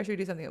that? Or should we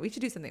do something? We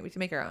should do something. We should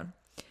make our own.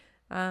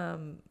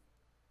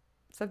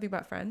 Something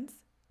about friends.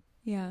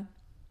 Yeah.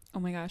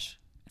 Oh my gosh.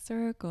 A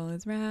circle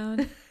is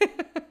round.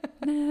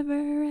 Never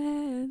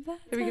ends.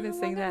 Are we gonna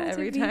sing that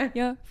every time?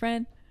 Your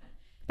friend.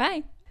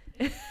 Bye.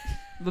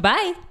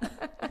 Bye-bye.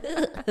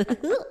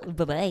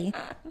 Bye-bye.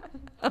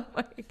 Oh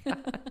my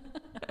God.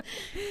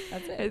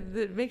 That's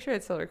it. Make sure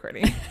it's still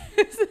recording.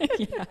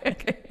 Yeah.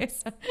 Okay.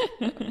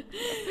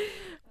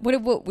 What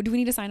do we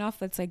need to sign off?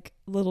 That's like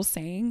a little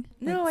saying.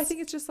 No, I think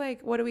it's just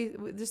like, what do we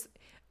just.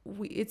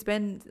 It's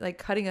been like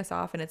cutting us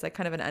off and it's like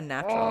kind of an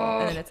unnatural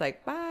and then it's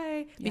like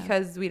bye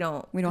because we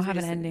don't have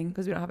an ending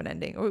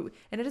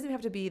and it doesn't have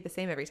to be the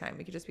same every time.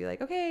 We could just be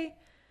like, okay,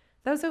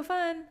 that was so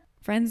fun.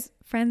 Friends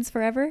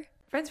forever.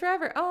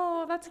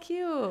 Oh, that's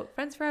cute.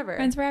 Friends forever.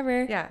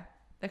 Yeah.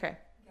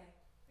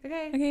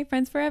 Okay.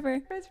 Friends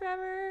forever.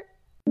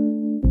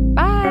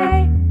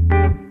 Bye.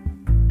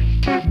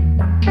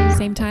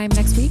 Same time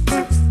next week.